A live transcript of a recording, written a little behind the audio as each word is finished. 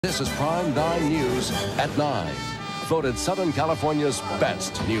This is Prime 9 News at 9. Voted Southern California's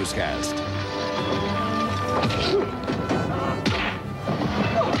best newscast.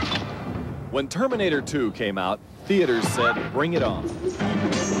 When Terminator 2 came out, theaters said, bring it on.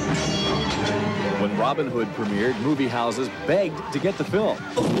 When Robin Hood premiered, movie houses begged to get the film.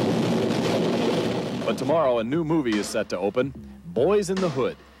 But tomorrow, a new movie is set to open, Boys in the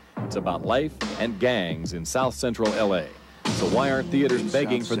Hood. It's about life and gangs in South Central L.A. So why aren't theaters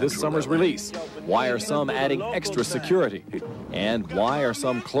begging for this summer's release? Why are some adding extra security? And why are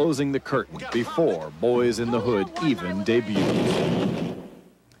some closing the curtain before Boys in the Hood even debuts?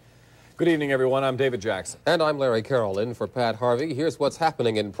 Good evening, everyone. I'm David Jackson. And I'm Larry Carroll in for Pat Harvey. Here's what's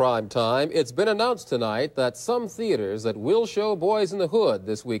happening in prime time. It's been announced tonight that some theaters that will show Boys in the Hood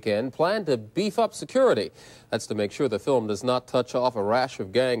this weekend plan to beef up security. That's to make sure the film does not touch off a rash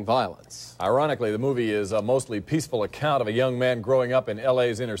of gang violence. Ironically, the movie is a mostly peaceful account of a young man growing up in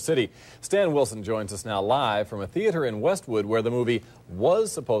L.A.'s inner city. Stan Wilson joins us now live from a theater in Westwood where the movie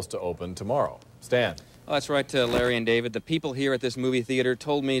was supposed to open tomorrow. Stan. Well, that's right, Larry and David. The people here at this movie theater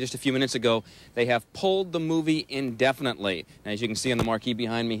told me just a few minutes ago they have pulled the movie indefinitely. Now, as you can see on the marquee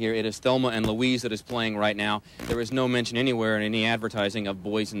behind me here, it is Thelma and Louise that is playing right now. There is no mention anywhere in any advertising of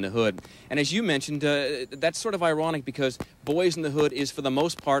Boys in the Hood. And as you mentioned, that's sort of ironic because Boys in the Hood is, for the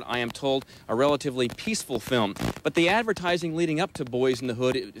most part, I am told, a relatively peaceful film. But the advertising leading up to Boys in the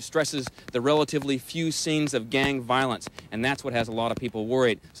Hood stresses the relatively few scenes of gang violence. And that's what has a lot of people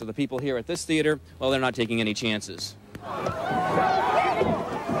worried. So the people here at this theater, well, they're not taking any chances.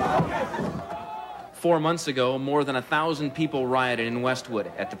 4 months ago, more than 1,000 people rioted in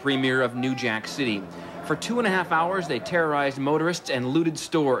Westwood at the premiere of New Jack City. For 2.5 hours, they terrorized motorists and looted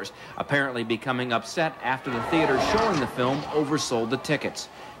stores, apparently becoming upset after the theater showing the film oversold the tickets.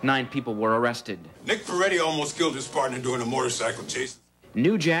 9 people were arrested. Nick Peretti almost killed his partner during a motorcycle chase.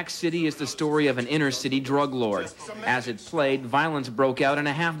 New Jack City is the story of an inner-city drug lord. As it played, violence broke out in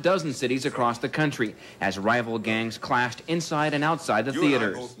a half-dozen cities across the country as rival gangs clashed inside and outside the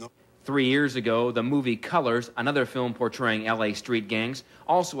theaters. 3 years ago, the movie Colors, another film portraying L.A. street gangs,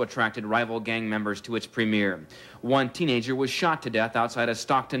 also attracted rival gang members to its premiere. One teenager was shot to death outside a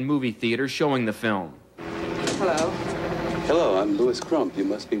Stockton movie theater showing the film. Hello. Hello, I'm Louis Crump. You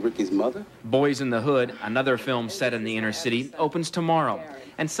must be Ricky's mother? Boys in the Hood, another film set in the inner city, opens tomorrow.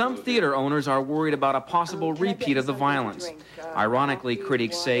 And some theater owners are worried about a possible repeat of the violence. Ironically,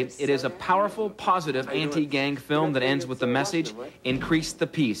 critics say it is a powerful, positive anti-gang film that ends with the message, increase the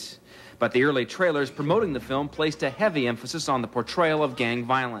peace. But the early trailers promoting the film placed a heavy emphasis on the portrayal of gang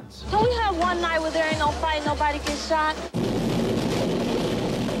violence. Can we have one night where there ain't no fight, nobody gets shot?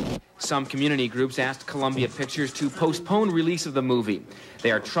 Some community groups asked Columbia Pictures to postpone release of the movie.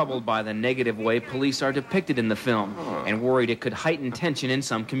 They are troubled by the negative way police are depicted in the film and worried it could heighten tension in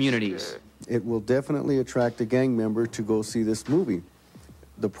some communities. It will definitely attract a gang member to go see this movie.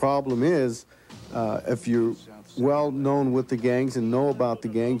 The problem is, if you're well known with the gangs and know about the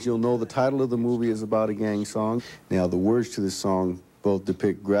gangs, you'll know the title of the movie is about a gang song. Now, the words to this song both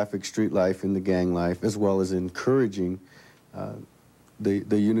depict graphic street life and the gang life, as well as encouraging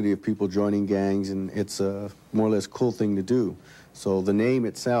the unity of people joining gangs, and it's a more or less cool thing to do. So the name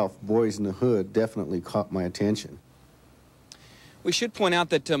itself, Boys in the Hood, definitely caught my attention. We should point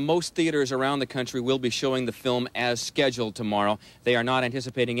out that most theaters around the country will be showing the film as scheduled tomorrow. They are not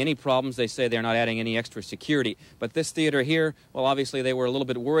anticipating any problems. They say they're not adding any extra security. But this theater here, well, obviously they were a little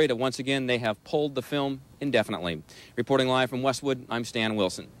bit worried, and once again, they have pulled the film indefinitely. Reporting live from Westwood, I'm Stan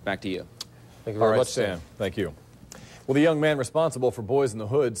Wilson. Back to you. Thank you very much, Stan. Thank you. Well, the young man responsible for Boys in the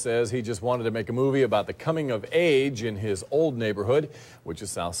Hood says he just wanted to make a movie about the coming of age in his old neighborhood, which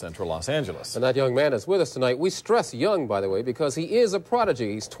is South Central Los Angeles. And that young man is with us tonight. We stress young, by the way, because he is a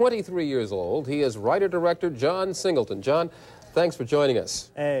prodigy. He's 23 years old. He is writer-director John Singleton. John, thanks for joining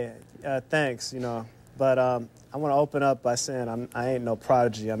us. Hey, thanks, But I want to open up by saying I ain't no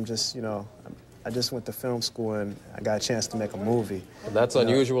prodigy. I'm just, I just went to film school and I got a chance to make a movie. And that's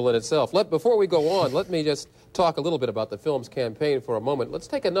unusual in itself. Before we go on, let me just talk a little bit about the film's campaign for a moment. Let's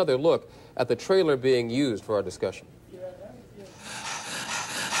take another look at the trailer being used for our discussion.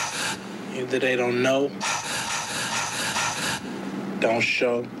 Either they don't know, don't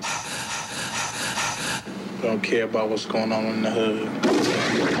show, don't care about what's going on in the hood.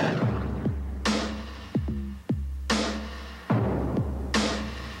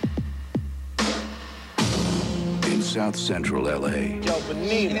 South Central L.A. Yo,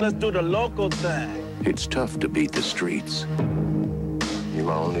 Benita, let's do the local thing. It's tough to beat the streets. You're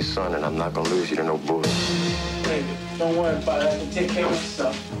my only son, and I'm not gonna lose you to no bullet. Baby, don't worry about it. I can take care of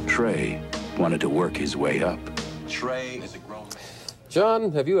myself. Trey wanted to work his way up. Trey is a grown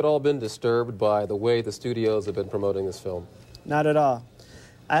John, have you at all been disturbed by the way the studios have been promoting this film? Not at all.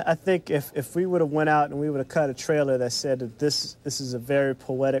 I think if we would have went out and we would have cut a trailer that said that this is a very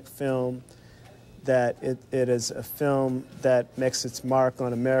poetic film, that it is a film that makes its mark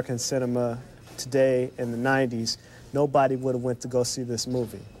on American cinema today in the 90s, nobody would have went to go see this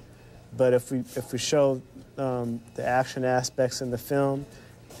movie. But if we show the action aspects in the film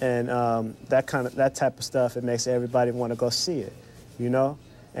and that type of stuff, it makes everybody want to go see it, you know?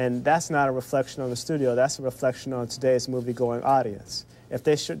 And that's not a reflection on the studio, that's a reflection on today's movie-going audience. If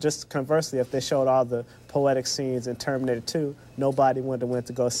they should, just conversely, if they showed all the poetic scenes in Terminator 2, nobody would have went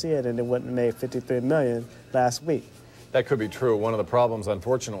to go see it, and it wouldn't have made $53 million last week. That could be true. One of the problems,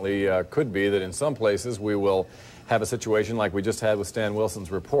 unfortunately, could be that in some places we will have a situation like we just had with Stan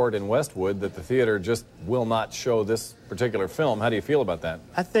Wilson's report in Westwood, that the theater just will not show this particular film. How do you feel about that?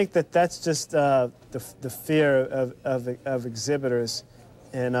 I think that that's just the fear of exhibitors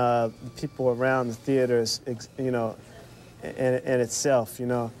and the people around the theaters, you know, in itself, you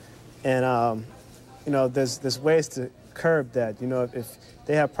know. And, you know, there's ways to curb that. You know, if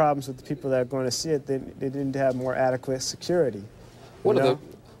they have problems with the people that are going to see it, they need to have more adequate security.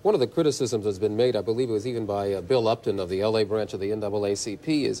 One of the criticisms that's been made, I believe it was even by Bill Upton of the LA branch of the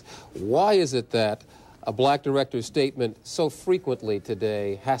NAACP, is why is it that a black director's statement so frequently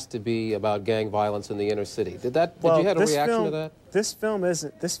today has to be about gang violence in the inner city? Did you have a reaction to that? This film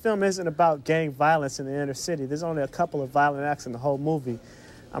isn't about gang violence in the inner city. There's only a couple of violent acts in the whole movie.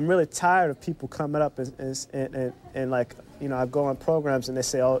 I'm really tired of people coming up and like, you know, I go on programs and they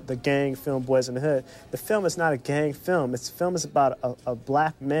say, oh, the gang film Boys in the Hood. The film is not a gang film. The film is about a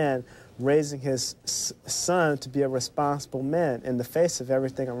black man raising his son to be a responsible man in the face of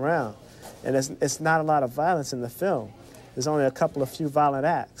everything around. And it's not a lot of violence in the film. There's only a few violent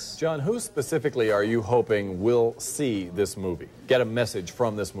acts. John, who specifically are you hoping will see this movie, get a message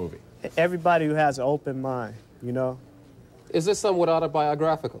from this movie? Everybody who has an open mind, you know. Is this somewhat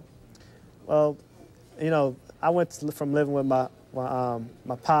autobiographical? Well, you know, I went from living with my mother,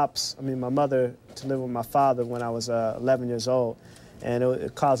 to living with my father when I was 11 years old, and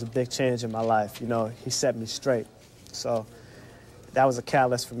it caused a big change in my life. You know, he set me straight. So that was a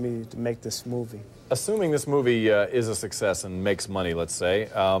catalyst for me to make this movie. Assuming this movie is a success and makes money, let's say,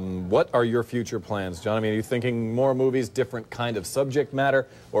 what are your future plans, John? I mean, are you thinking more movies, different kind of subject matter,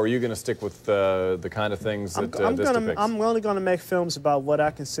 or are you going to stick with the kind of things that this depicts? I'm only going to make films about what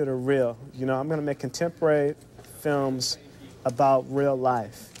I consider real. You know, I'm going to make contemporary films about real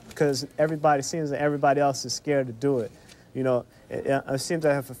life, because everybody seems that everybody else is scared to do it. You know, it seems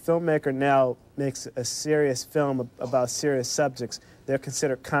that if a filmmaker now makes a serious film about serious subjects, they're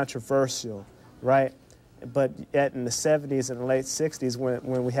considered controversial. Right? But yet in the 70s and the late 60s,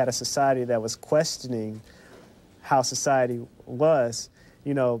 when we had a society that was questioning how society was,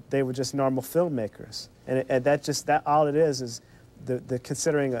 you know, they were just normal filmmakers. And that all it is the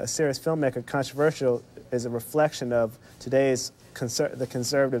considering a serious filmmaker controversial is a reflection of today's the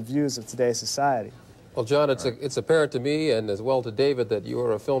conservative views of today's society. Well, John, it's apparent to me and as well to David that you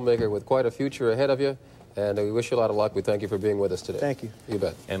are a filmmaker with quite a future ahead of you. And we wish you a lot of luck. We thank you for being with us today. Thank you. You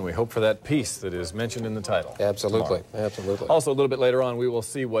bet. And we hope for that peace that is mentioned in the title. Absolutely. Tomorrow. Absolutely. Also, a little bit later on, we will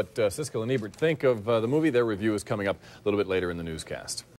see what Siskel and Ebert think of the movie. Their review is coming up a little bit later in the newscast.